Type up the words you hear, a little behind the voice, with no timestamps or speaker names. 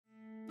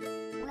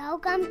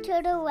Welcome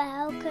to the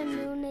Well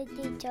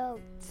Community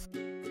Talks.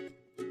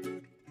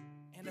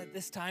 And at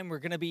this time, we're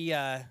going to be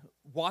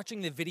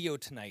watching the video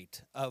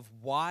tonight of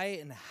why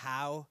and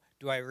how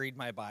do I read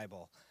my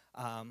Bible.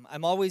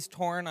 I'm always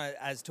torn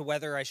as to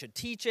whether I should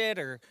teach it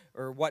or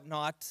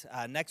whatnot.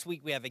 Next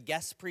week, we have a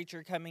guest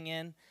preacher coming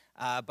in.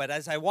 But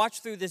as I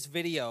watched through this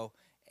video,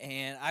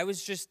 and I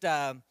was just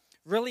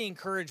really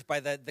encouraged by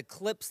the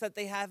clips that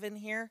they have in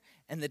here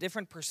and the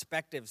different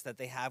perspectives that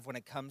they have when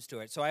it comes to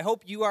it. So I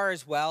hope you are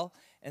as well.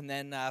 And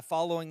then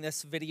following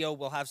this video,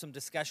 we'll have some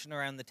discussion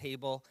around the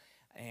table.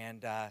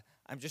 And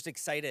I'm just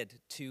excited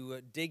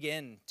to dig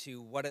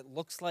into what it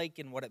looks like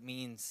and what it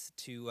means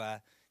to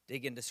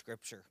dig into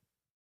Scripture.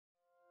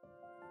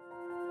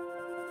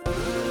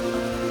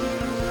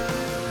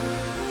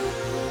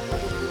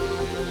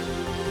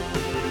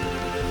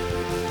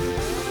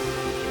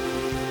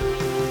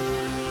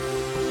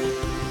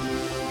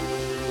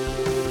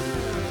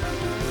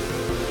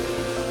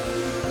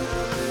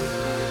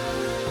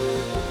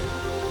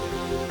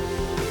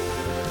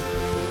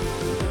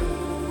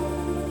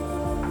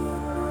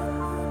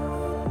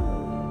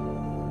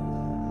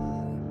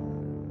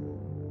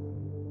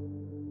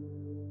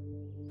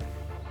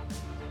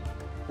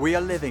 We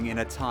are living in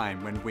a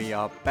time when we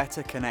are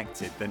better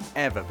connected than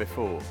ever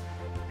before.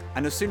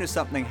 And as soon as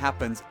something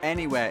happens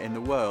anywhere in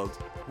the world,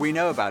 we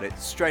know about it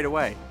straight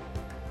away.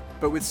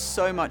 But with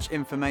so much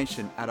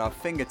information at our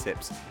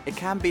fingertips, it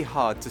can be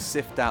hard to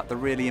sift out the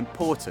really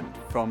important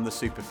from the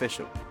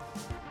superficial.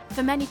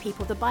 For many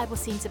people, the Bible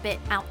seems a bit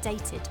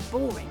outdated,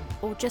 boring,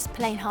 or just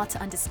plain hard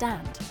to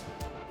understand.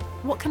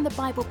 What can the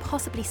Bible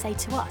possibly say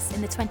to us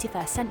in the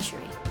 21st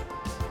century?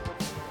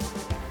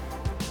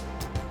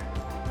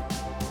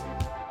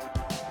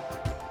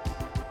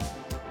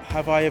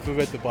 Have I ever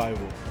read the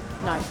Bible?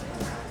 No.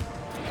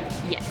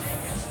 Yes.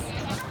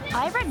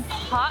 I read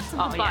parts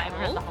of the Bible. Yeah,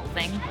 I read the whole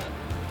thing.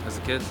 As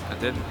a kid, I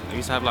did. We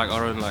used to have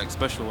our own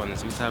special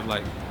ones. We used to have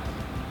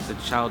the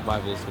child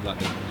Bibles with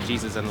the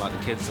Jesus and the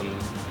kids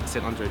and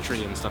sit under a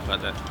tree and stuff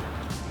like that.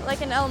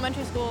 In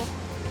elementary school,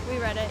 we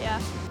read it, yeah.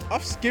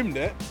 I've skimmed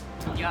it.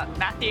 You got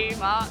Matthew,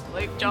 Mark,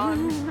 Luke,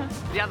 John,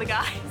 the other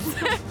guys.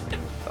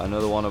 I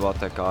know the one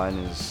about that guy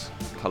and his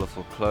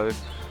colourful clothes.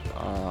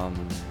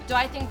 Do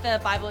I think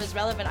the Bible is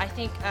relevant? I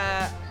think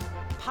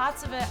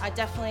parts of it are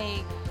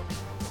definitely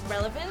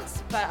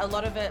relevant, but a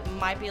lot of it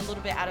might be a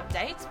little bit out of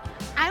date.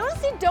 I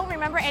honestly don't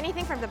remember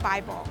anything from the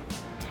Bible.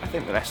 I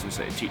think the lessons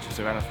that it teaches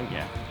around,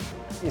 yeah.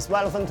 It's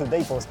relevant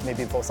today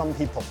maybe for some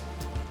people,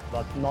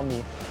 but not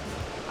me.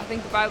 I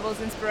think the Bible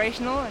is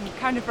inspirational and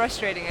kind of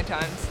frustrating at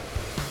times.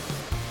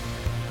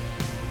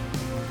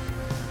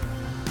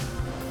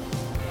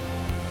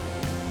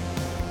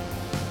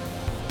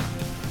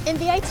 In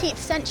the 18th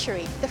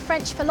century, the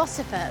French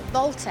philosopher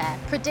Voltaire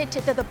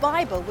predicted that the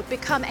Bible would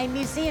become a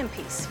museum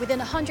piece within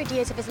 100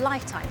 years of his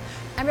lifetime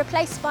and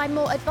replaced by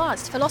more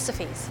advanced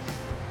philosophies.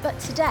 But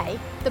today,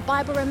 the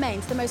Bible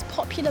remains the most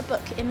popular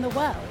book in the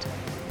world,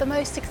 the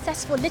most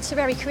successful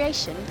literary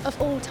creation of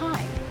all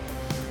time.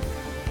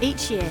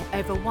 Each year,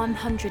 over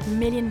 100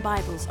 million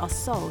Bibles are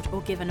sold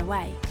or given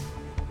away.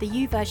 The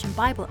YouVersion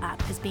Bible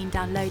app has been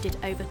downloaded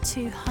over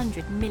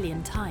 200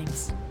 million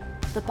times.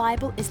 The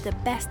Bible is the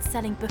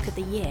best-selling book of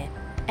the year,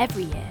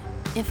 every year.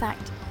 In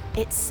fact,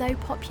 it's so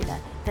popular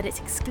that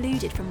it's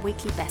excluded from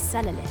weekly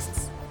bestseller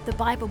lists. The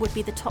Bible would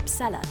be the top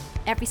seller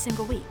every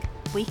single week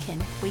in,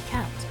 week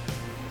out.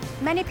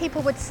 Many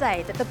people would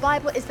say that the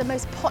Bible is the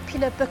most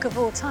popular book of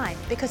all time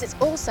because it's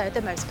also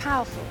the most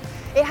powerful.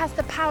 It has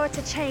the power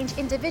to change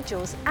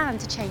individuals and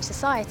to change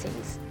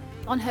societies.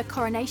 On her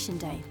coronation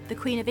day, the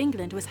Queen of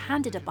England was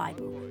handed a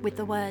Bible with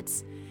the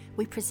words,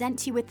 "We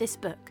present you with this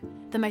book,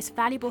 the most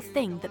valuable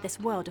thing that this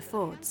world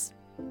affords."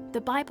 The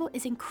Bible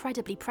is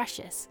incredibly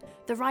precious.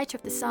 The writer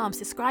of the Psalms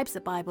describes the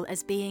Bible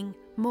as being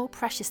more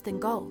precious than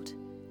gold.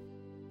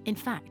 In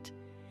fact,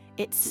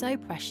 it's so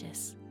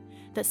precious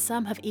that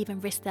some have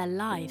even risked their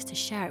lives to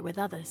share it with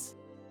others.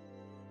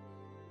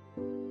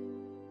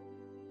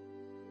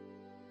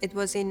 It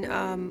was in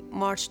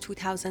March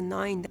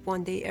 2009,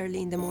 one day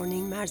early in the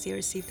morning, Marzieh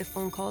received a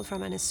phone call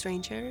from a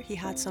stranger. He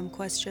had some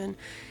question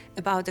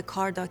about the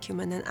car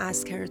document and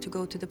asked her to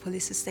go to the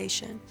police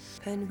station.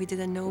 And we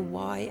didn't know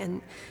why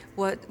and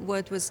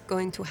what was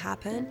going to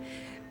happen.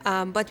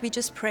 But we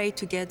just prayed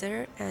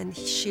together and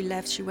she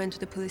left, she went to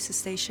the police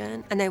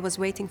station and I was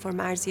waiting for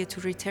Marzieh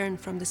to return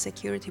from the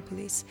security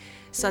police.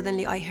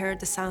 Suddenly I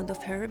heard the sound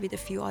of her with a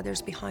few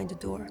others behind the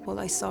door. Well,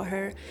 I saw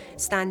her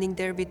standing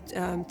there with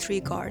 3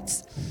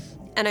 guards.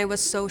 And I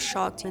was so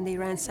shocked and they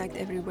ransacked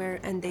everywhere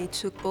and they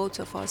took both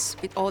of us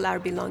with all our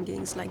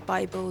belongings like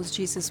Bibles,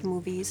 Jesus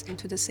movies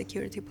into the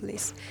security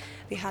police.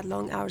 We had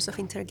long hours of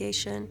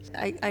interrogation.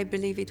 I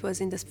believe it was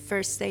in the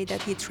first day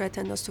that he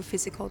threatened us to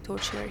physical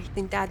torture.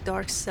 In that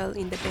dark cell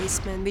in the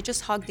basement, we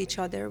just hugged each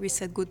other. We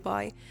said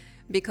goodbye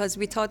because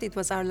we thought it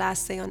was our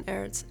last day on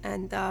earth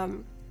and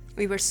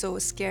we were so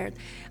scared.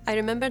 I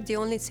remember the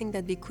only thing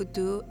that we could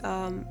do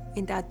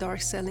in that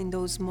dark cell in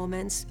those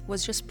moments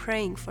was just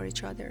praying for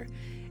each other.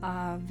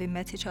 We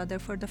met each other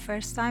for the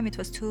first time. It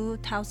was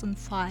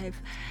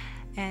 2005.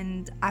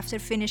 And after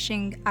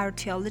finishing our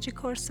theology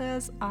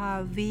courses,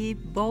 we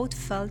both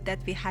felt that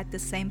we had the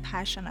same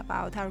passion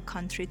about our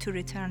country, to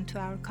return to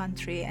our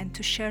country and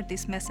to share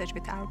this message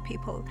with our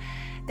people.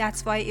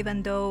 That's why,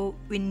 even though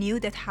we knew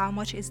that how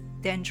much is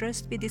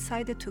dangerous, we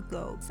decided to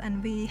go.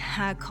 And we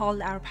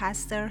called our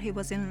pastor. He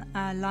was in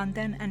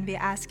London, and we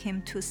asked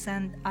him to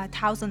send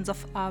thousands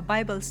of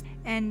Bibles.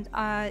 And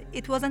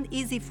it wasn't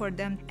easy for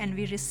them. And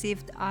we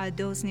received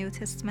those New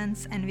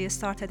Testaments, and we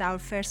started our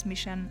first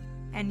mission.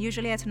 And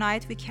usually at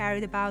night we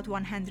carried about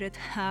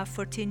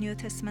 140 New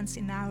Testaments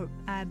in our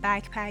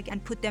backpack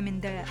and put them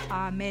in the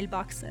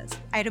mailboxes.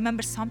 I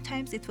remember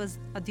sometimes it was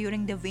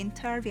during the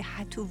winter, we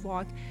had to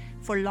walk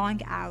for long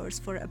hours,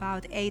 for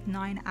about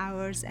 8-9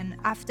 hours. And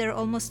after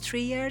almost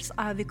 3 years,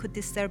 we could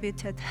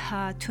distribute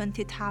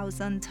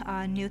 20,000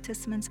 New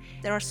Testaments.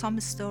 There are some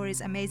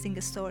stories,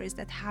 amazing stories,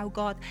 that how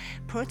God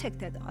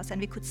protected us and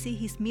we could see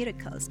His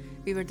miracles.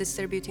 We were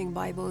distributing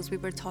Bibles, we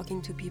were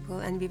talking to people,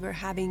 and we were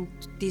having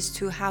these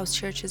 2 house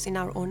churches in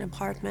our own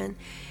apartment.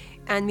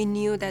 And we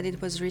knew that it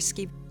was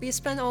risky. We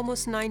spent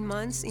almost 9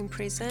 months in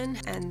prison,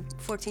 and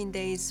 14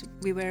 days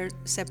we were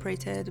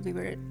separated. We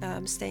were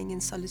staying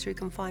in solitary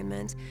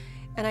confinement.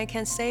 And I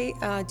can say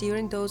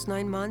during those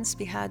 9 months,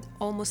 we had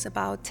almost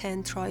about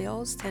 10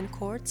 trials, 10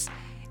 courts.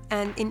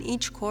 And in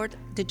each court,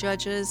 the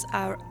judges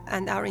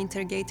and our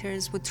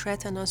interrogators would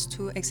threaten us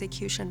to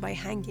execution by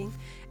hanging.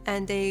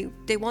 And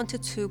they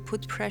wanted to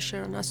put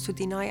pressure on us to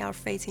deny our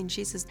faith in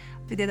Jesus.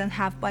 We didn't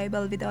have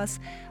Bible with us,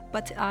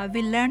 but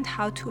we learned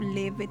how to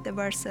live with the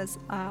verses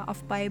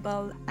of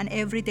Bible. And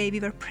every day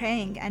we were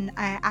praying and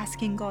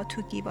asking God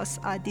to give us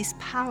this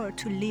power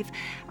to live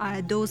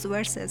those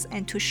verses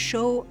and to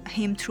show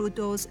Him through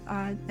those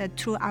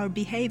through our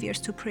behaviors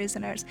to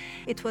prisoners.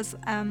 It was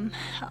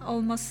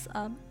almost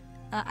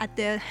at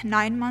the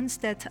 9 months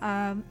that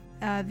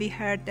we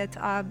heard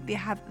that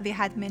we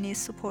had many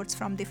supports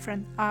from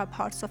different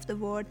parts of the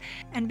world,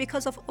 and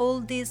because of all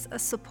these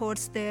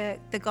supports,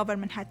 the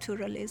government had to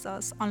release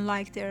us,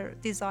 unlike their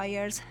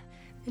desires.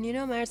 And you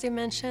know, Marzi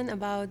mentioned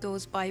about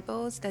those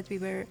Bibles that we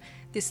were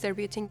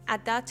distributing.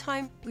 At that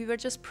time, we were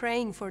just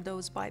praying for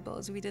those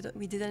Bibles. We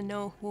didn't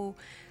know who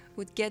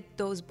would get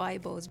those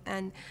Bibles.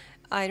 And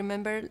I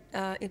remember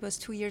it was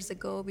 2 years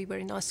ago. We were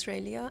in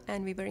Australia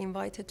and we were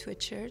invited to a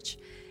church.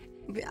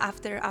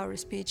 After our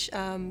speech,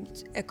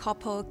 a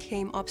couple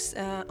came up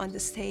on the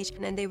stage,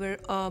 and they were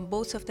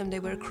both of them, they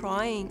were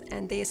crying,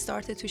 and they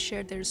started to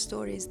share their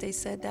stories. They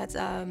said that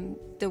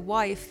the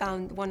wife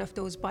found one of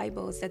those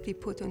Bibles that we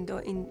put in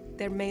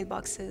their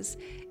mailboxes,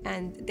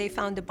 and they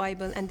found the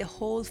Bible, and the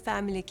whole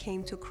family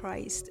came to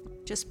Christ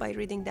just by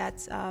reading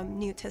that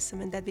New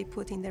Testament that we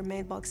put in their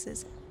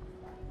mailboxes.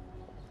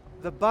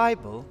 The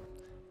Bible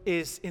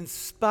is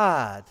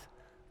inspired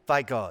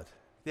by God.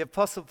 The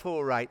Apostle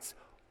Paul writes,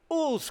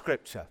 all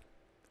Scripture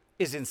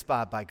is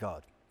inspired by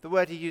God. The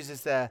word he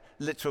uses there,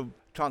 literal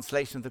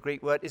translation of the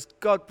Greek word, is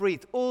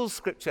God-breathed. All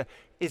Scripture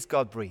is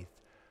God-breathed.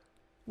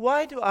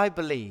 Why do I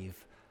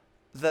believe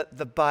that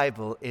the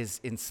Bible is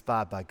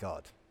inspired by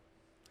God?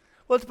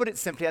 Well, to put it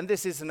simply, and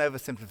this is an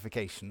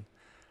oversimplification,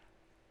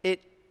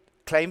 it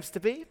claims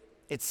to be,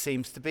 it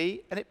seems to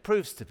be, and it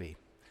proves to be.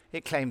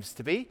 It claims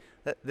to be,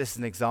 this is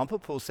an example,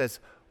 Paul says,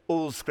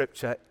 all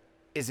Scripture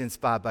is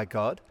inspired by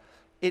God.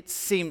 It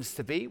seems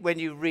to be, when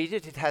you read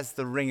it, it has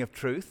the ring of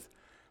truth,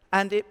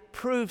 and it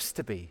proves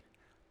to be.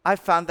 I've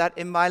found that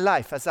in my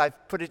life. As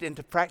I've put it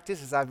into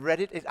practice, as I've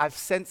read it, I've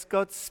sensed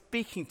God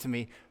speaking to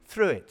me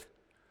through it.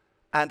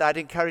 And I'd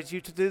encourage you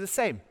to do the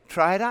same.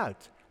 Try it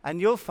out, and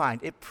you'll find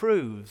it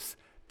proves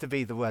to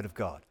be the Word of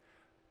God.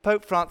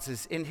 Pope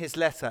Francis, in his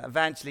letter,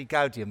 Evangelii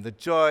Gaudium, the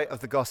joy of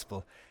the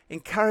gospel,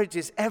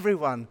 encourages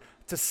everyone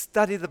to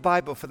study the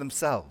Bible for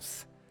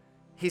themselves.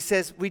 He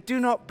says, we do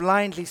not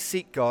blindly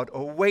seek God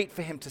or wait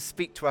for Him to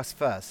speak to us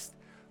first,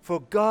 for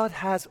God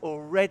has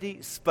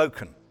already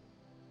spoken.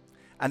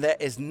 And there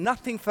is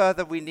nothing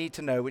further we need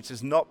to know which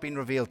has not been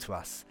revealed to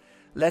us.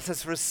 Let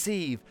us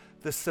receive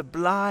the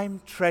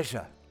sublime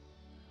treasure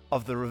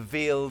of the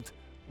revealed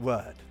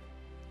Word.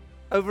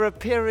 Over a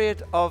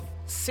period of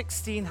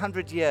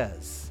 1,600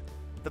 years,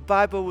 the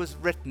Bible was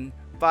written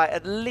by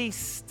at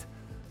least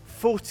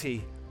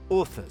 40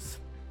 authors.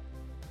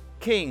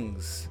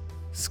 Kings,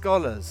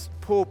 scholars,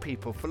 poor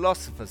people,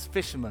 philosophers,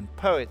 fishermen,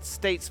 poets,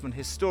 statesmen,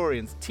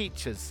 historians,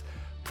 teachers,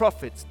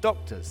 prophets,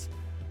 doctors.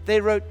 They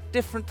wrote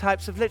different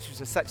types of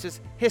literature, such as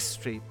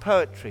history,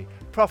 poetry,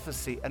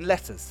 prophecy, and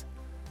letters.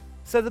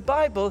 So the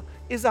Bible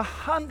is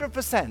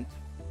 100%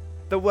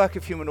 the work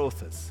of human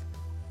authors.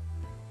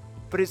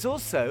 But it's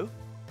also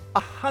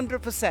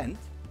 100%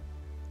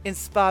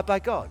 inspired by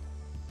God.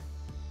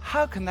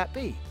 How can that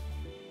be?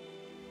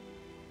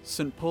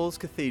 St. Paul's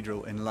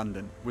Cathedral in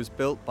London was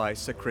built by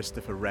Sir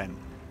Christopher Wren,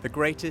 the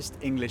greatest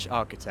English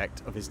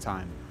architect of his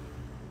time.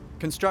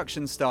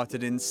 Construction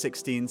started in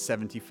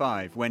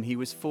 1675 when he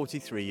was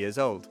 43 years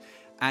old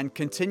and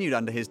continued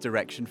under his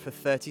direction for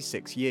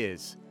 36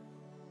 years.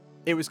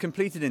 It was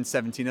completed in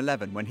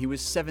 1711 when he was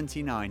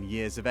 79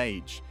 years of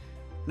age.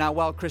 Now,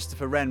 while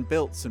Christopher Wren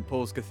built St.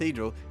 Paul's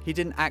Cathedral, he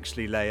didn't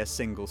actually lay a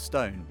single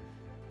stone.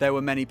 There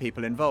were many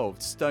people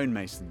involved: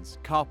 stonemasons,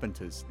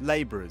 carpenters,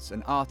 labourers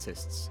and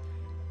artists.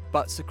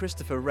 But Sir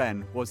Christopher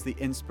Wren was the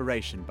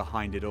inspiration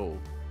behind it all.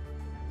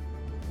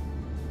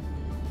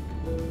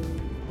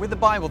 With the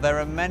Bible, there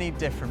are many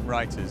different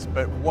writers,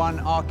 but one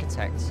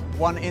architect,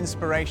 one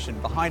inspiration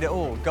behind it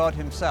all, God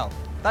himself.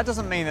 That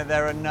doesn't mean that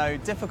there are no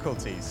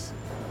difficulties.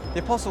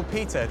 The Apostle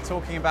Peter,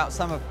 talking about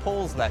some of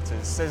Paul's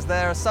letters, says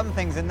there are some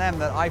things in them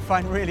that I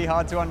find really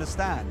hard to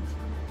understand.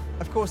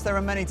 Of course, there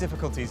are many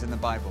difficulties in the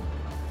Bible.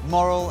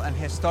 Moral and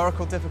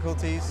historical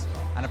difficulties,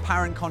 and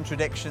apparent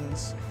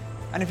contradictions.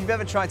 And if you've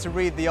ever tried to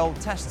read the Old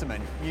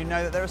Testament, you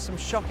know that there are some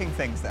shocking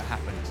things that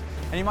happened.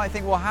 And you might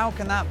think, well, how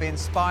can that be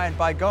inspired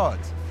by God?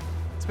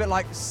 It's a bit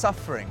like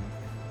suffering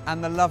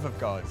and the love of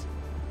God.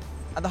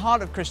 At the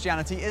heart of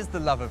Christianity is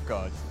the love of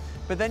God.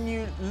 But then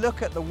you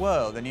look at the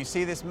world and you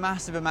see this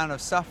massive amount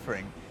of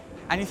suffering,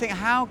 and you think,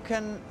 how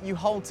can you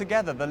hold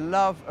together the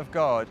love of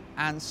God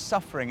and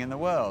suffering in the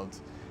world?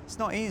 It's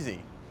not easy.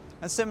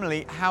 And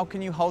similarly, how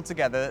can you hold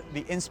together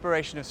the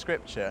inspiration of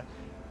Scripture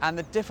and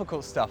the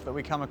difficult stuff that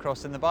we come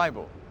across in the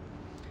Bible?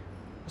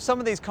 Some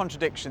of these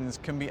contradictions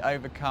can be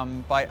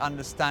overcome by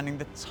understanding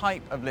the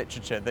type of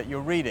literature that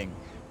you're reading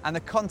and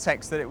the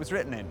context that it was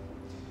written in.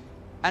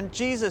 And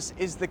Jesus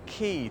is the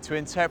key to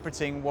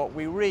interpreting what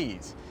we read.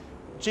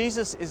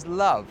 Jesus is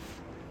love.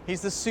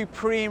 He's the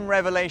supreme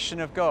revelation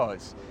of God.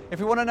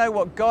 If we want to know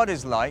what God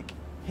is like,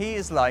 he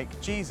is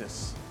like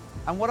Jesus.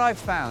 And what I've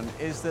found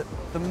is that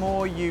the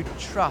more you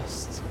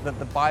trust that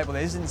the Bible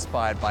is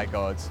inspired by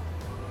God,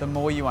 the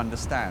more you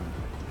understand.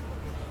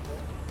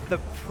 The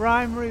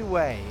primary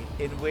way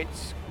in which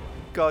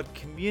God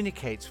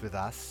communicates with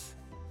us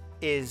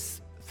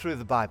is through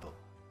the Bible.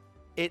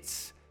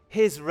 It's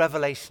his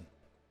revelation.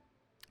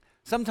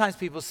 Sometimes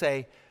people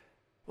say,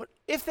 well,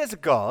 if there's a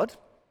God,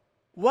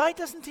 why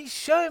doesn't he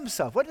show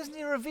himself? Why doesn't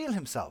he reveal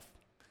himself?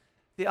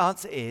 The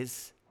answer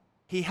is,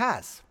 he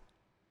has.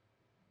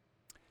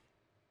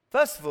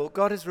 First of all,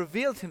 God has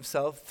revealed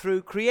himself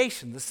through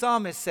creation. The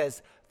psalmist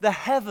says, the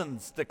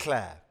heavens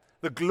declare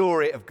the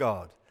glory of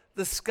God.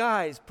 The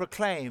skies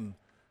proclaim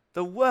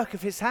the work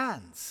of his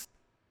hands.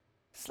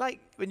 It's like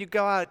when you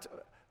go out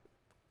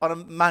on a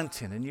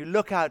mountain and you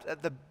look out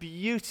at the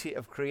beauty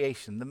of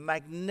creation, the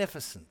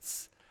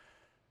magnificence,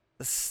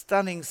 the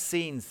stunning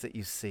scenes that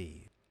you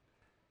see.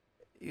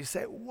 You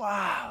say,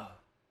 wow,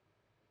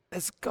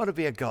 there's got to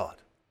be a God.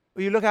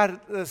 Or you look out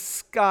at the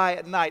sky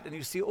at night and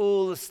you see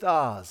all the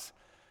stars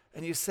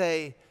and you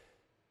say,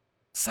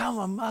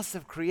 someone must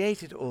have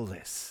created all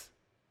this.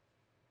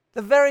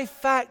 The very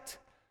fact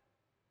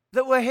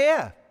that we're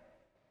here,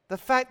 the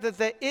fact that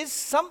there is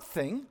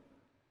something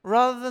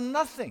rather than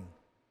nothing,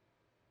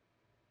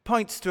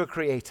 points to a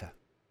creator.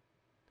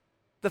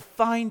 The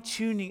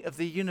fine-tuning of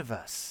the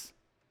universe,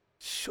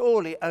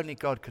 surely only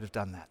God could have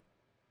done that.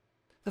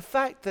 The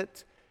fact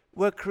that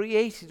we're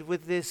created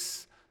with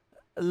this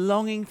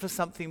longing for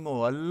something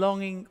more, a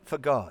longing for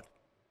God.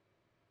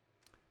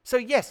 So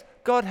yes,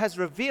 God has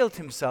revealed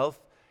himself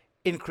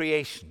in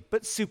creation,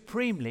 but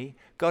supremely,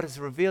 God has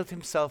revealed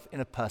himself in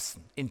a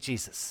person, in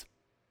Jesus.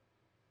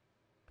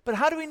 But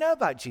how do we know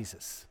about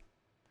Jesus?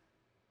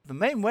 The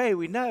main way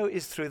we know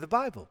is through the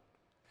Bible.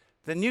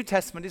 The New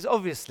Testament is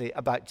obviously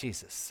about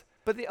Jesus.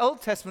 But the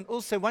Old Testament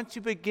also, once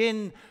you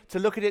begin to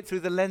look at it through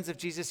the lens of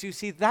Jesus, you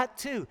see that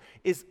too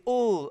is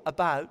all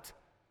about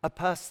a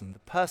person, the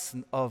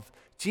person of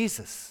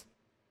Jesus.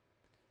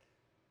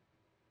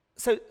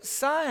 So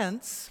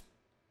science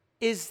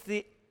is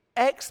the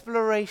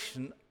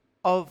exploration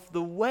of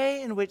the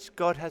way in which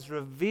God has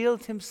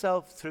revealed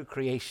himself through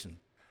creation.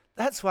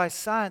 That's why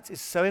science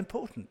is so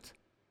important.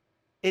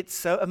 It's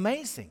so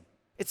amazing.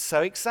 It's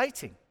so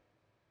exciting.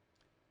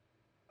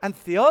 And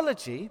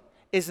theology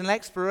is an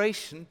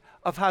exploration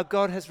of how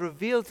God has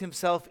revealed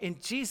himself in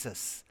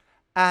Jesus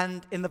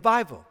and in the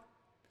Bible.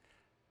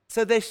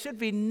 So there should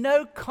be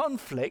no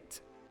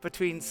conflict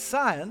between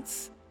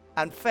science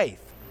and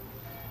faith.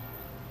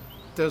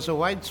 There's a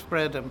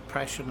widespread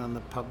impression in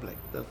the public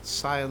that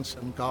science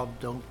and God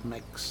don't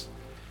mix.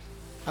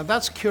 And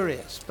that's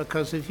curious,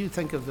 because if you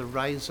think of the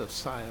rise of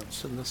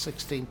science in the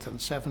 16th and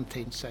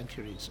 17th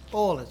centuries,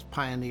 all its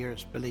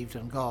pioneers believed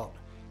in God.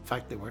 In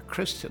fact, they were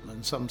Christian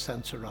in some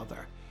sense or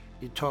other.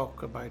 You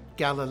talk about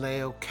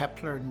Galileo,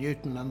 Kepler,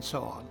 Newton, and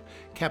so on.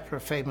 Kepler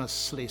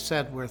famously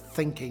said, we're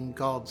thinking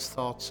God's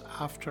thoughts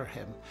after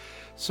him.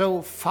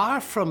 So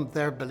far from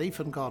their belief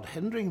in God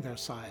hindering their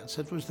science,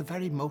 it was the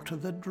very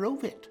motive that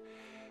drove it.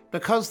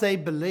 Because they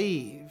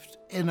believed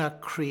in a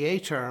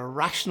creator, a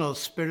rational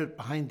spirit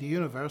behind the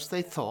universe,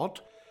 they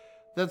thought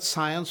that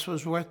science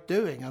was worth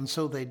doing, and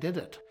so they did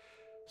it.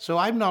 So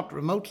I'm not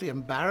remotely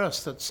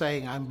embarrassed at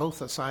saying I'm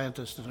both a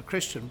scientist and a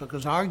Christian,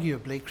 because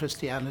arguably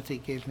Christianity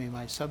gave me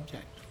my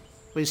subject.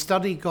 We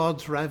study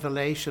God's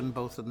revelation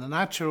both in the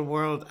natural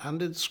world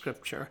and in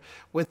Scripture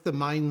with the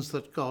minds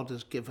that God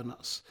has given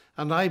us.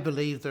 And I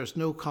believe there's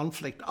no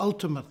conflict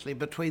ultimately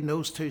between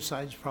those two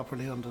sides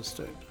properly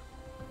understood.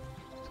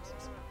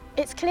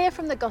 It's clear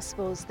from the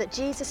Gospels that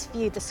Jesus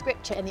viewed the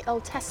scripture in the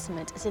Old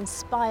Testament as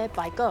inspired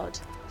by God.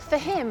 For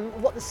him,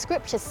 what the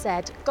scriptures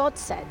said, God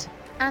said.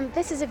 And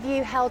this is a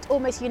view held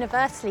almost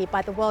universally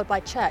by the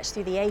worldwide church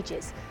through the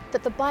ages,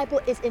 that the Bible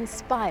is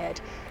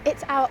inspired.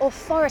 It's our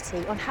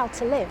authority on how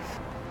to live.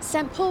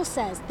 St. Paul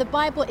says the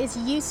Bible is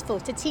useful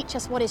to teach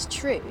us what is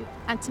true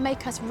and to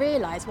make us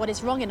realise what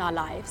is wrong in our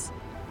lives.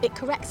 It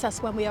corrects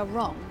us when we are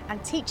wrong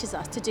and teaches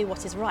us to do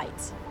what is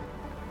right.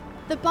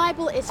 The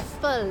Bible is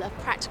full of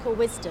practical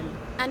wisdom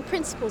and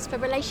principles for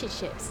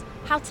relationships,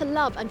 how to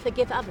love and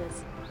forgive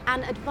others,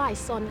 and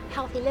advice on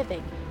healthy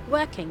living,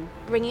 working,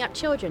 bringing up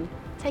children,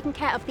 taking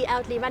care of the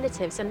elderly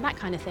relatives and that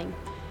kind of thing.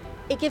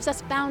 It gives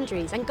us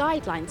boundaries and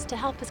guidelines to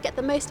help us get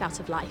the most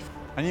out of life.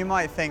 And you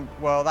might think,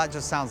 well, that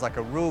just sounds like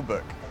a rule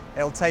book.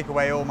 It'll take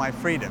away all my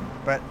freedom.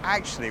 But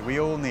actually,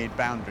 we all need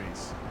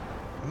boundaries.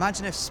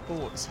 Imagine if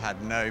sports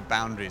had no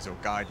boundaries or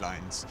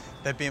guidelines.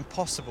 They'd be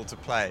impossible to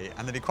play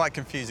and they'd be quite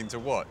confusing to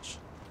watch.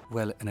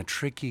 Well, in a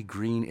tricky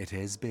green it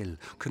is, Bill.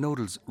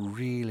 Canoodle's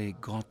really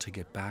got to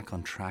get back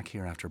on track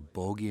here after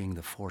bogeying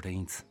the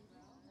 14th.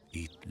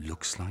 It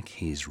looks like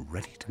he's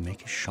ready to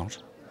make a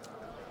shot.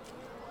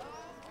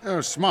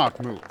 A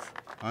smart move.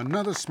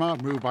 Another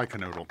smart move by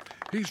Canoodle.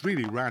 He's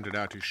really rounded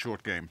out his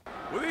short game.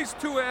 Well, these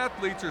two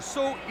athletes are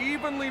so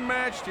evenly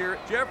matched here.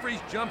 Jeffries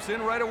jumps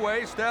in right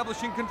away,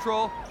 establishing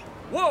control.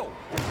 Whoa!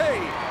 Hey,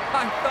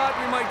 I thought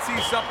we might see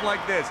something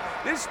like this.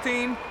 This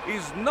team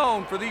is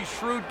known for these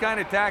shrewd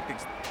kind of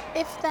tactics.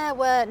 If there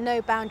were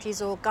no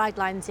boundaries or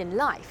guidelines in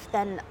life,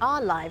 then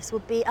our lives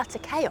would be utter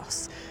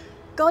chaos.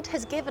 God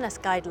has given us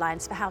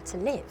guidelines for how to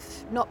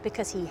live, not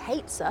because he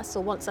hates us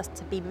or wants us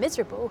to be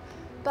miserable,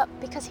 but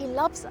because he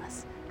loves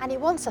us and he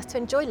wants us to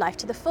enjoy life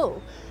to the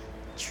full.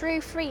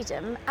 True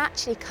freedom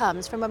actually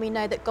comes from when we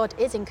know that God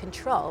is in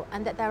control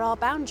and that there are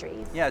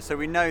boundaries. Yeah, so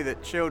we know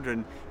that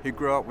children who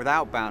grow up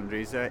without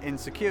boundaries are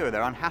insecure,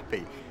 they're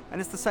unhappy.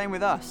 And it's the same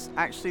with us.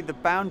 Actually, the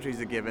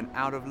boundaries are given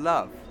out of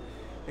love.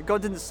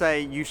 God didn't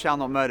say, you shall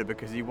not murder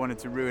because he wanted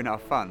to ruin our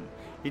fun.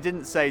 He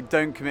didn't say,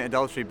 don't commit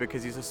adultery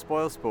because he's a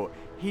spoilsport.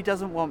 He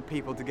doesn't want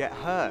people to get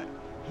hurt.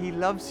 He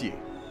loves you.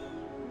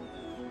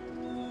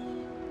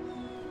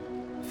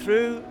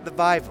 Through the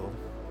Bible,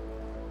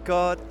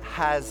 God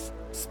has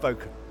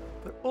spoken.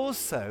 But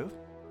also,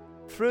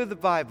 through the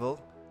Bible,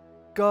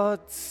 God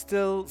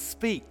still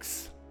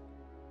speaks.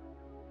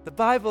 The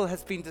Bible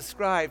has been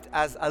described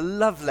as a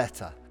love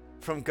letter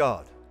from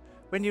God.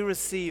 When you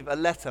receive a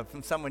letter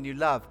from someone you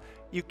love,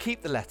 you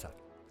keep the letter.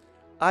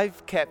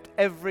 I've kept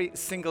every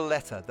single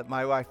letter that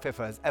my wife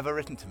Pippa has ever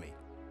written to me.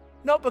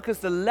 Not because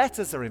the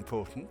letters are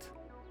important,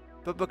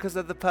 but because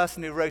of the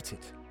person who wrote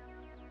it.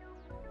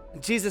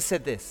 And Jesus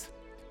said this,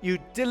 "You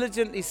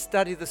diligently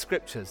study the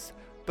scriptures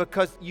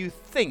because you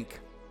think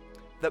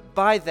that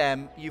by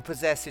them you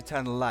possess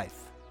eternal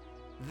life.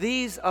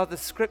 These are the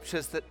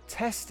scriptures that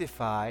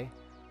testify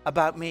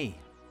about me.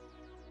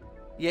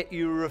 Yet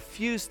you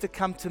refuse to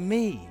come to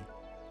me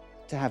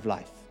to have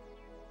life."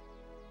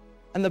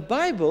 And the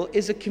Bible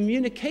is a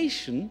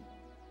communication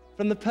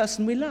from the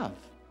person we love.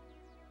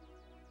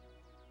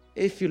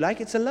 If you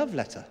like, it's a love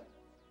letter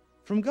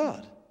from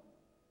God.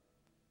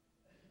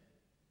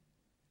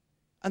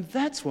 And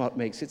that's what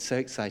makes it so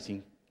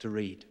exciting to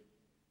read.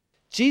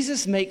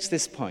 Jesus makes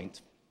this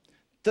point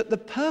that the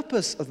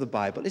purpose of the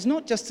Bible is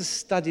not just to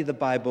study the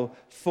Bible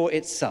for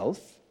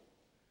itself,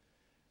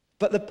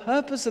 but the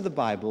purpose of the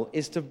Bible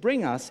is to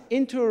bring us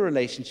into a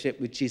relationship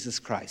with Jesus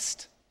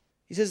Christ.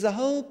 He says the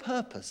whole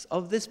purpose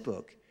of this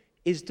book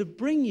is to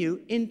bring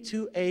you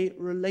into a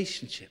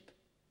relationship.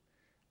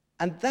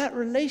 And that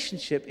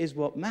relationship is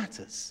what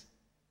matters.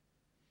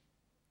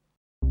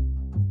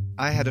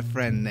 I had a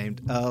friend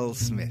named Earl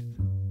Smith.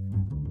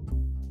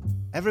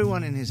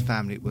 Everyone in his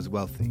family was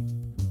wealthy.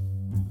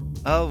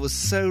 Earl was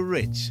so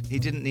rich he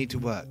didn't need to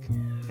work,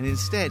 and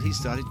instead he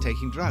started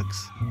taking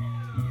drugs.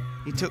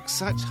 He took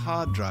such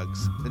hard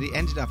drugs that he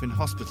ended up in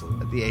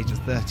hospital at the age of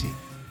 30.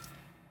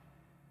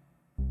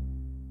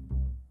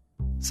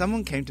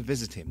 Someone came to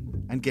visit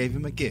him and gave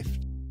him a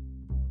gift,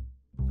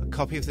 a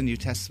copy of the New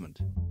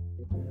Testament.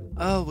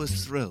 Earl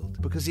was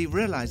thrilled because he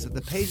realized that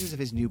the pages of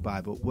his new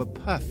Bible were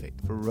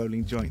perfect for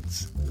rolling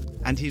joints.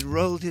 And he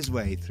rolled his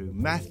way through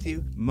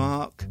Matthew,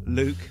 Mark,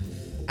 Luke,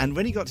 and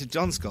when he got to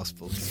John's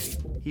Gospel,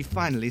 he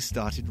finally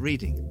started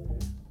reading.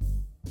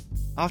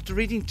 After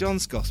reading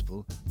John's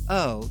Gospel,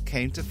 Earl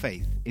came to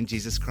faith in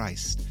Jesus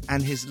Christ,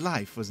 and his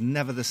life was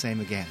never the same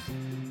again.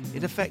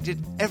 It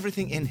affected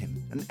everything in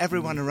him and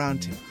everyone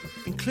around him,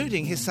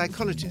 including his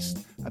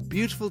psychologist, a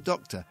beautiful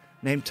doctor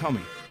named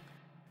Tommy.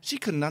 She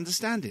couldn't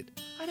understand it.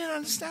 "I don't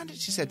understand it,"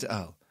 she said to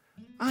Earl.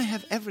 "I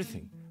have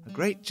everything, a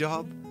great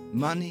job,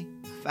 money,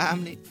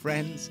 family,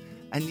 friends,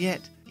 and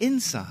yet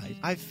inside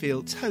I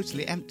feel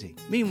totally empty.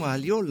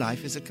 Meanwhile, your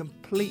life is a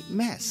complete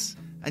mess,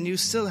 and you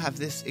still have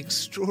this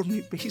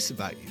extraordinary peace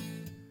about you."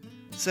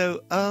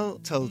 So Earl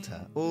told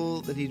her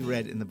all that he'd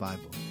read in the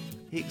Bible.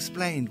 He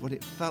explained what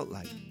it felt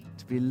like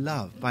to be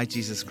loved by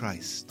Jesus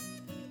Christ.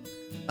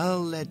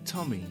 Earl led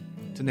Tommy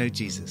to know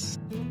Jesus.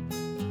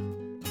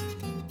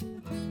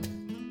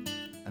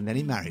 And and then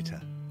he married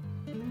her.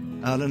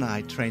 Earl and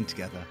I trained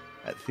together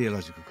at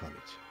Theological College.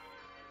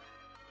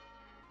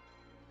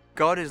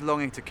 God is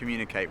longing to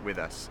communicate with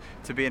us,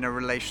 to be in a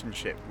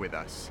relationship with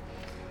us.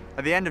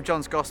 At the end of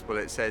John's Gospel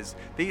it says,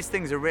 "These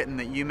things are written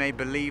that you may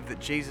believe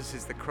that Jesus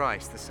is the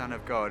Christ, the Son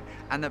of God,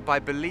 and that by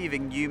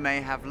believing you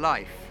may have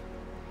life."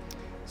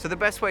 So the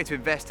best way to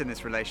invest in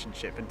this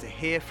relationship and to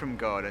hear from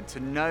God and to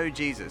know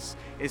Jesus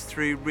is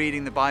through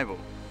reading the Bible.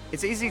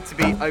 It's easy to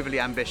be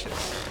overly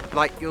ambitious.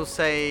 Like you'll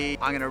say,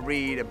 I'm going to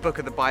read a book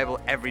of the Bible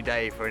every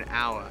day for an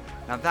hour.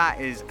 Now that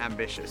is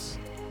ambitious.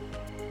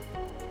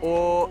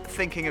 Or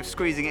thinking of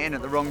squeezing it in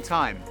at the wrong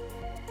time.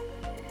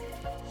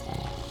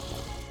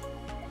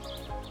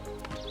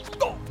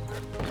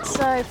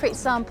 So, for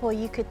example,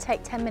 you could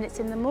take 10 minutes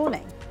in the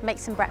morning, make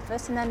some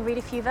breakfast, and then read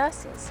a few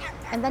verses.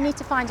 And then you need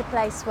to find a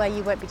place where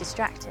you won't be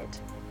distracted.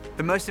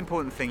 The most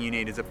important thing you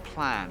need is a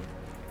plan.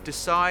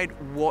 Decide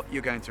what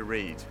you're going to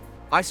read.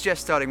 I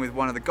suggest starting with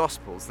one of the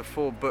Gospels, the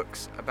 4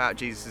 books about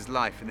Jesus'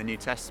 life in the New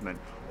Testament.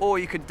 Or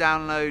you could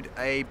download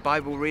a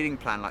Bible reading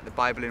plan like the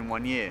Bible in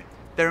 1 year.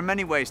 There are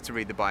many ways to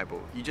read the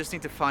Bible. You just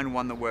need to find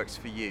one that works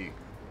for you.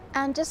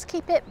 And just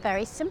keep it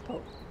very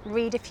simple.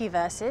 Read a few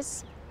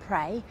verses,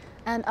 pray,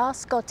 and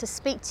ask God to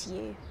speak to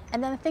you.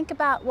 And then think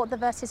about what the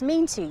verses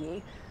mean to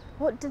you.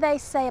 What do they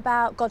say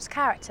about God's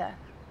character?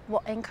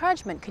 What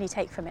encouragement can you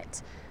take from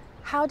it?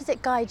 How does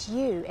it guide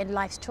you in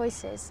life's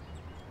choices?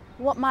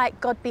 What might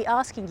God be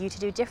asking you to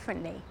do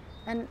differently?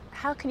 And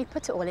how can you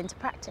put it all into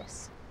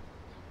practice?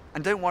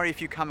 And don't worry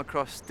if you come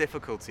across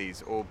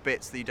difficulties or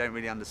bits that you don't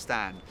really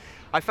understand.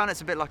 I found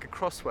it's a bit like a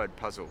crossword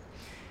puzzle.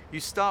 You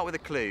start with a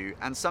clue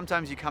and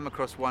sometimes you come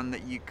across one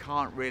that you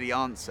can't really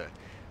answer.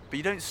 But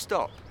you don't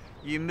stop.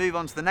 You move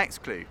on to the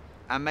next clue.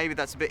 And maybe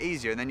that's a bit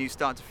easier, and then you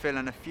start to fill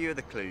in a few of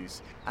the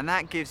clues. And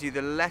that gives you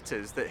the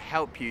letters that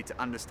help you to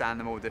understand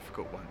the more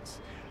difficult ones.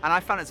 And I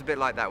found it's a bit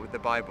like that with the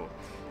Bible.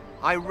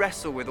 I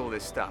wrestle with all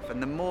this stuff,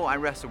 and the more I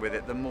wrestle with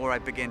it, the more I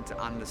begin to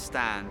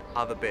understand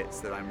other bits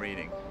that I'm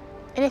reading.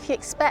 And if you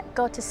expect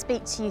God to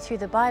speak to you through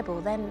the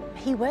Bible, then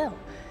He will.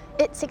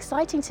 It's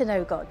exciting to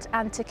know God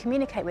and to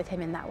communicate with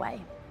Him in that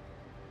way.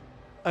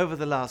 Over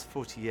the last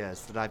 40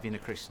 years that I've been a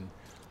Christian,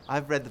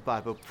 I've read the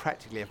Bible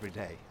practically every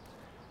day.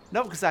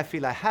 Not because I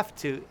feel I have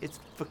to, it's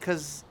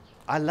because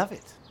I love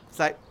it. It's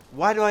like,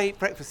 why do I eat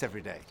breakfast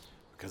every day?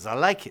 Because I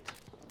like it.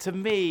 To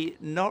me,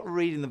 not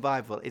reading the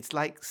Bible, it's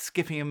like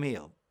skipping a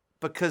meal,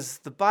 because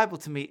the Bible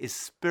to me is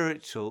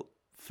spiritual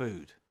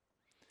food.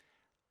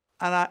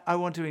 And I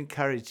want to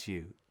encourage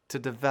you to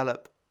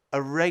develop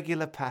a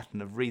regular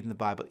pattern of reading the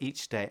Bible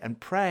each day and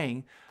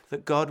praying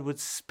that God would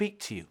speak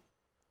to you.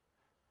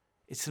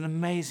 It's an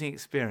amazing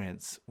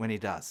experience when He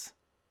does.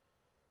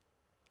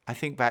 I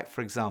think back,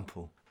 for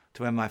example,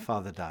 to when my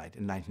father died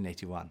in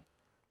 1981.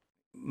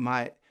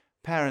 My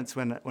parents,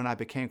 when I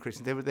became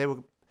Christian, they were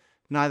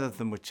neither of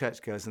them were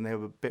churchgoers, and they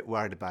were a bit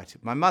worried about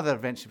it. My mother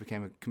eventually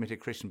became a committed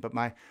Christian, but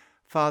my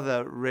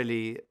father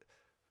really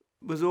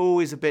was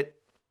always a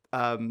bit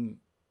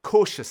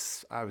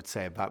cautious, I would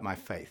say, about my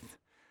faith,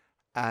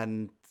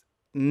 and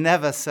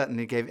never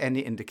certainly gave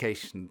any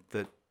indication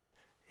that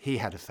he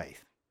had a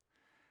faith.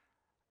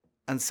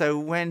 And so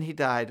when he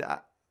died,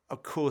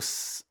 of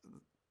course,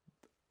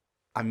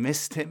 I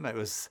missed him. I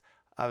was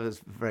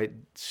very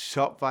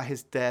shocked by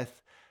his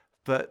death,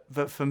 but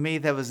for me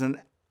there was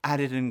an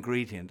added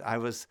ingredient. I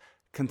was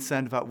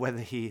concerned about whether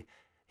he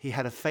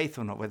had a faith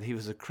or not, whether he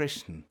was a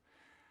Christian.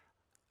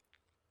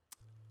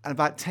 And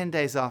about 10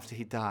 days after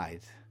he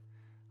died,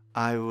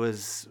 I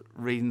was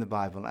reading the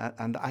Bible,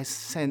 and I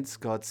sensed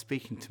God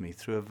speaking to me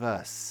through a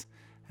verse,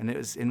 and it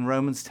was in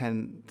Romans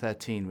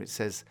 10:13, which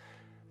says,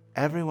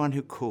 "Everyone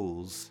who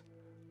calls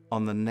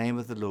on the name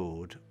of the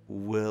Lord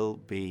will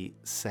be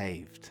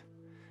saved."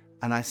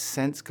 And I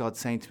sensed God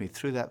saying to me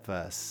through that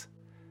verse,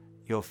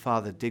 your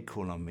father did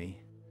call on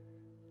me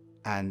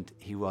and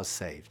he was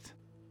saved.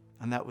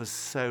 And that was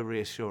so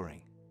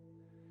reassuring.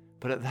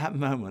 But at that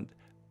moment,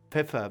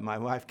 Pippa, my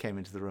wife, came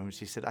into the room and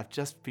she said, "I've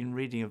just been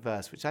reading a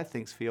verse which I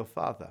think is for your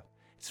father."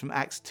 It's from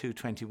Acts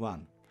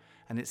 2:21.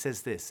 And it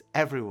says this,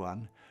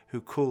 "Everyone who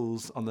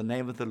calls on the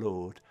name of the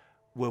Lord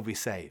will be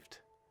saved."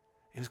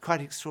 It was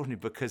quite extraordinary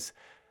because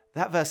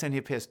that verse only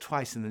appears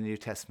twice in the New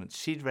Testament.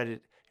 She'd read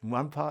it in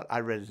one part, I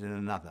read it in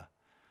another.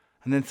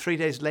 And then 3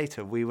 days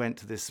later, we went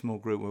to this small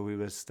group where we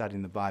were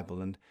studying the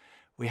Bible, and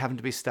we happened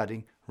to be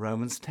studying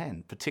Romans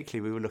 10.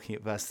 Particularly, we were looking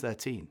at verse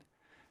 13.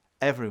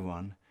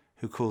 Everyone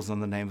who calls on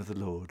the name of the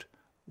Lord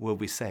will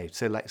be saved.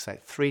 So like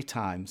 3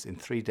 times in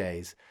 3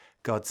 days,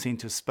 God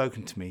seemed to have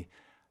spoken to me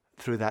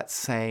through that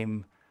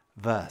same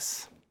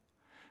verse.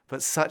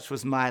 But such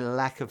was my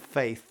lack of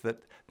faith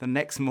that the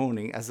next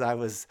morning, as I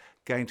was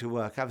going to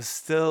work, I was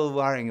still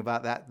worrying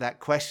about that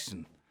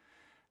question.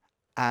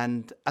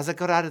 And as I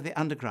got out of the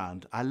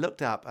underground, I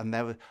looked up,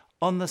 and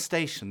on the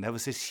station, there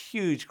was this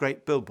huge,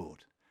 great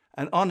billboard.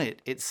 And on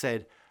it, it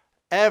said,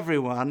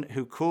 "Everyone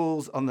who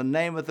calls on the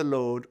name of the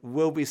Lord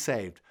will be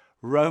saved."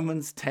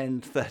 Romans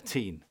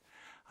 10:13.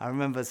 I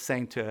remember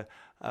saying to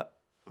a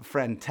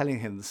friend, telling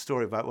him the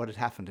story about what had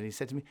happened, and he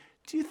said to me,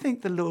 Do you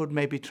think the Lord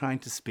may be trying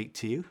to speak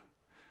to you?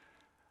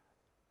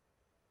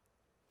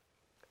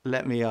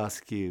 Let me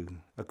ask you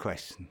a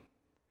question.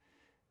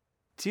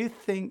 Do you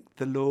think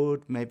the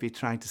Lord may be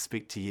trying to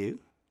speak to you?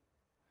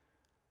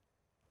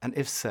 And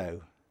if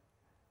so,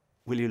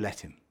 will you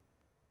let him?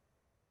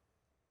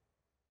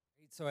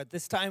 So at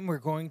this time, we're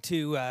going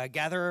to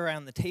gather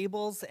around the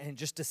tables and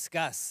just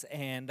discuss.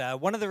 And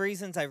one of the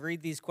reasons I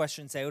read these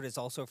questions out is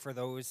also for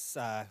those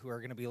who are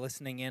going to be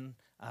listening in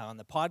on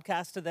the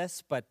podcast to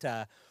this. But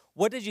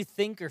what did you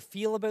think or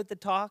feel about the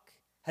talk?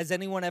 Has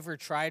anyone ever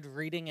tried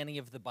reading any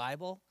of the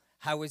Bible?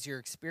 How was your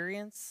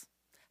experience?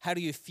 How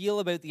do you feel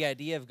about the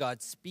idea of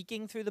God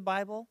speaking through the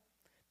Bible?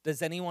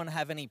 Does anyone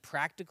have any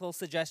practical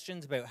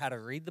suggestions about how to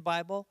read the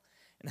Bible?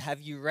 And have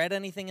you read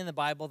anything in the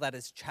Bible that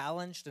has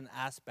challenged an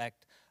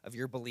aspect of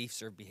your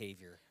beliefs or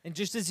behavior? And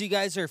just as you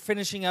guys are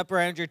finishing up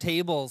around your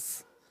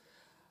tables,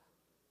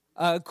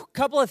 a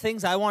couple of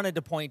things I wanted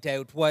to point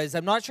out was,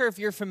 I'm not sure if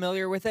you're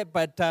familiar with it,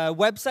 but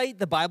website,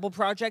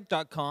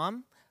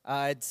 thebibleproject.com.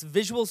 It's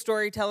visual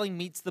storytelling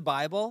meets the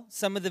Bible.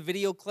 Some of the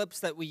video clips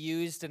that we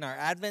used in our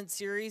Advent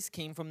series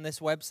came from this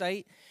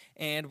website.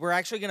 And we're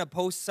actually going to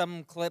post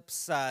some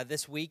clips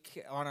this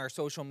week on our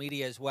social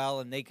media as well.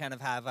 And they kind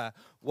of have a,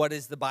 what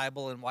is the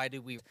Bible and why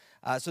do we?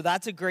 So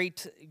that's a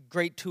great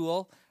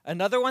tool.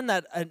 Another one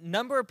that a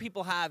number of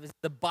people have is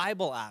the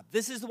Bible app.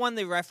 This is the one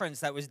they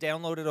referenced that was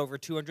downloaded over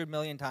 200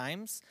 million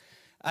times.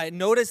 I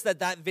noticed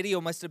that video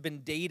must have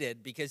been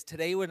dated because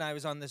today when I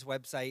was on this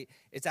website,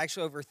 it's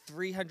actually over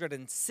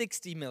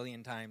 360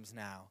 million times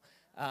now.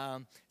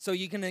 So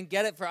you can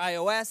get it for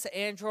iOS,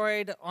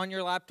 Android, on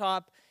your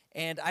laptop,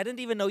 and I didn't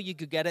even know you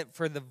could get it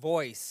for the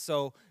voice.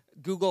 So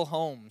Google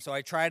Home. So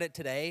I tried it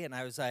today, and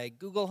I was like,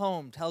 Google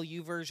Home, tell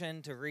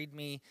YouVersion to read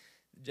me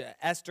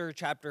Esther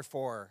chapter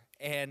 4.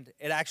 And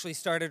it actually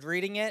started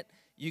reading it.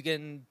 You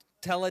can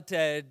tell it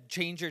to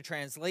change your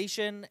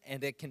translation,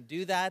 and it can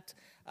do that.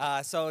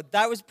 So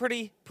that was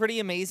pretty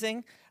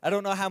amazing. I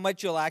don't know how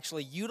much you'll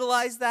actually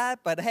utilize that,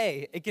 but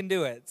hey, it can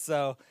do it.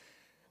 So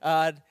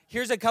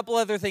here's a couple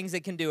other things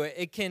it can do.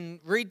 It can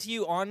read to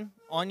you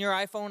on your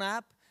iPhone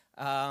app.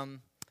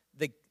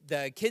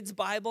 The Kids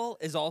Bible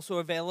is also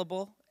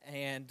available,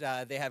 and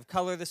they have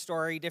Color the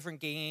Story, different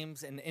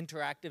games, and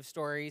interactive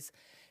stories.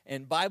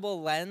 And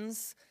Bible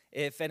Lens,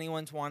 if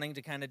anyone's wanting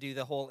to kind of do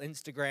the whole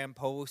Instagram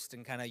post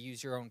and kind of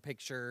use your own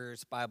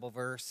pictures, Bible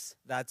verse,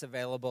 that's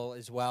available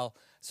as well.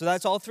 So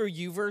that's all through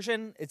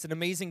YouVersion. It's an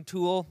amazing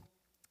tool.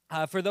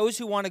 For those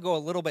who want to go a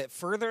little bit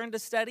further into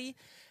study,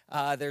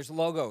 there's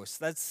Logos.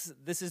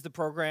 This is the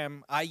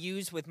program I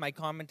use with my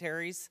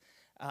commentaries.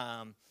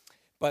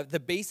 But the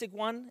basic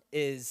one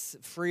is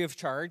free of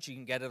charge. You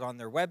can get it on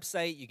their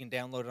website. You can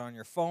download it on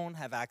your phone,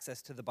 have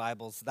access to the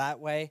Bibles that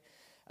way.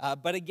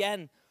 But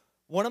again,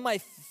 one of my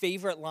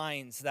favorite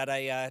lines that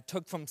I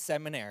took from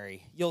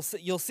seminary, you'll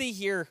see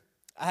here,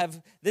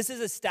 this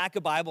is a stack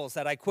of Bibles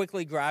that I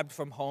quickly grabbed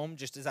from home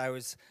just as I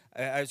was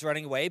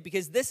running away,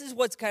 because this is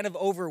what's kind of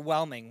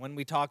overwhelming when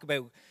we talk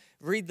about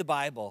read the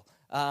Bible.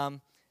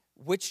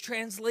 Which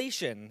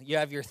translation? You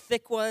have your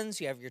thick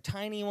ones, you have your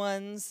tiny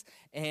ones,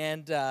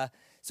 and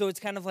so it's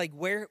kind of like,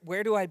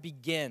 where do I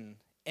begin?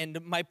 And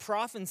my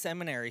prof in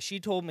seminary, she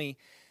told me,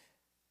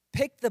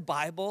 pick the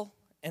Bible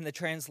and the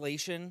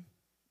translation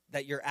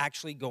that you're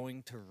actually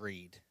going to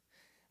read.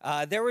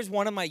 There was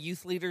one of my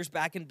youth leaders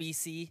back in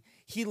BC.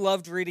 He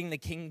loved reading the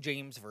King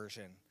James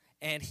Version.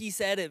 And he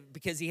said it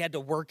because he had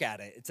to work at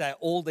it. It's that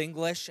old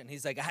English, and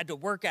he's like, I had to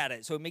work at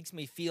it, so it makes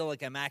me feel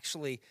like I'm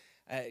actually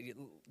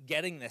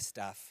getting this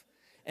stuff.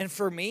 And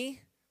for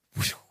me,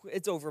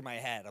 it's over my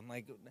head. I'm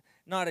like,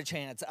 not a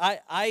chance.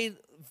 I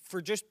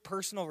for just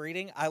personal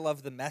reading, I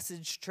love the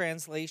Message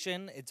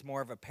translation. It's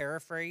more of a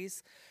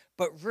paraphrase.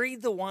 But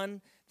read the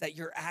one that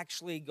you're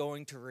actually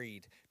going to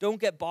read.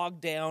 Don't get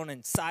bogged down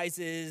in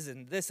sizes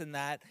and this and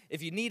that.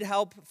 If you need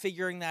help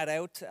figuring that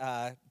out,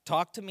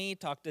 talk to me,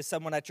 talk to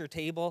someone at your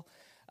table.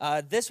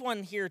 This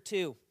one here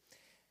too,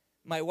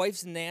 my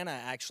wife's Nana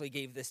actually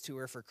gave this to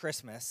her for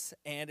Christmas,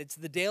 and it's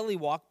the Daily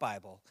Walk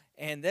Bible.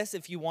 And this,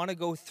 if you want to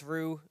go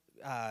through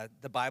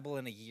the Bible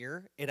in a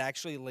year, it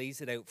actually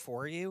lays it out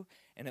for you,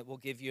 and it will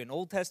give you an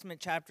Old Testament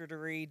chapter to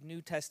read,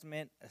 New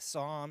Testament, a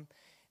Psalm,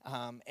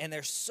 and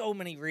there's so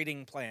many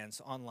reading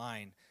plans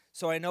online.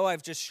 So I know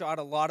I've just shot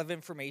a lot of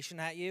information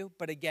at you,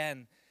 but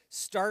again,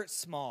 start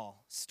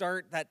small.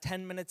 Start that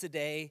 10 minutes a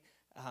day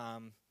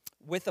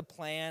with a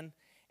plan.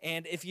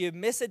 And if you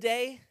miss a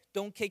day,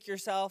 don't kick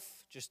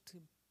yourself. Just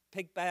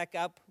pick back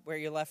up where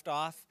you left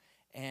off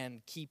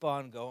and keep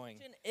on going.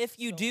 If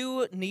you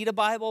do need a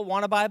Bible,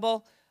 want a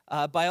Bible,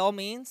 by all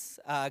means,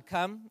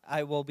 come.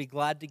 I will be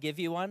glad to give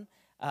you one.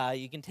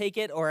 You can take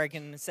it, or I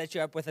can set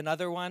you up with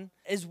another one.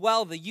 As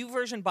well, the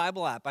YouVersion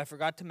Bible app, I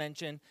forgot to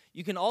mention,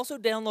 you can also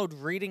download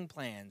reading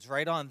plans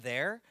right on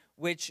there,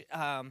 which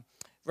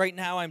right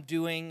now I'm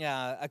doing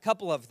a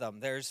couple of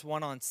them. There's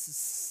one on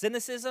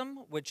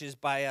cynicism, which is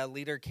by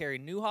leader Carey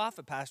Nieuwhof,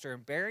 a pastor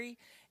in Barrie,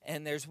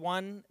 and there's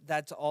one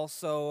that's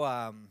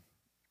also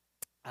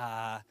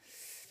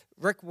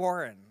Rick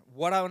Warren,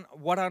 what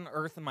on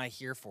earth am I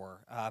here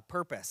for?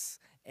 Purpose.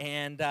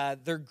 And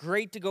they're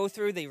great to go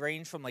through. They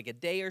range from like a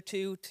day or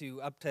two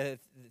to up to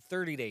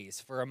 30 days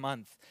for a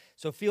month.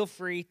 So feel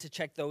free to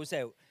check those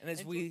out. And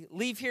as we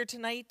leave here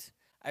tonight,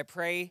 I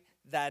pray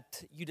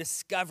that you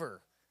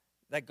discover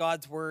that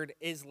God's word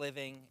is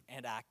living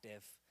and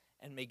active.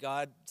 And may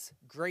God's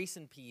grace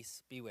and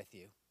peace be with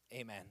you.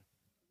 Amen.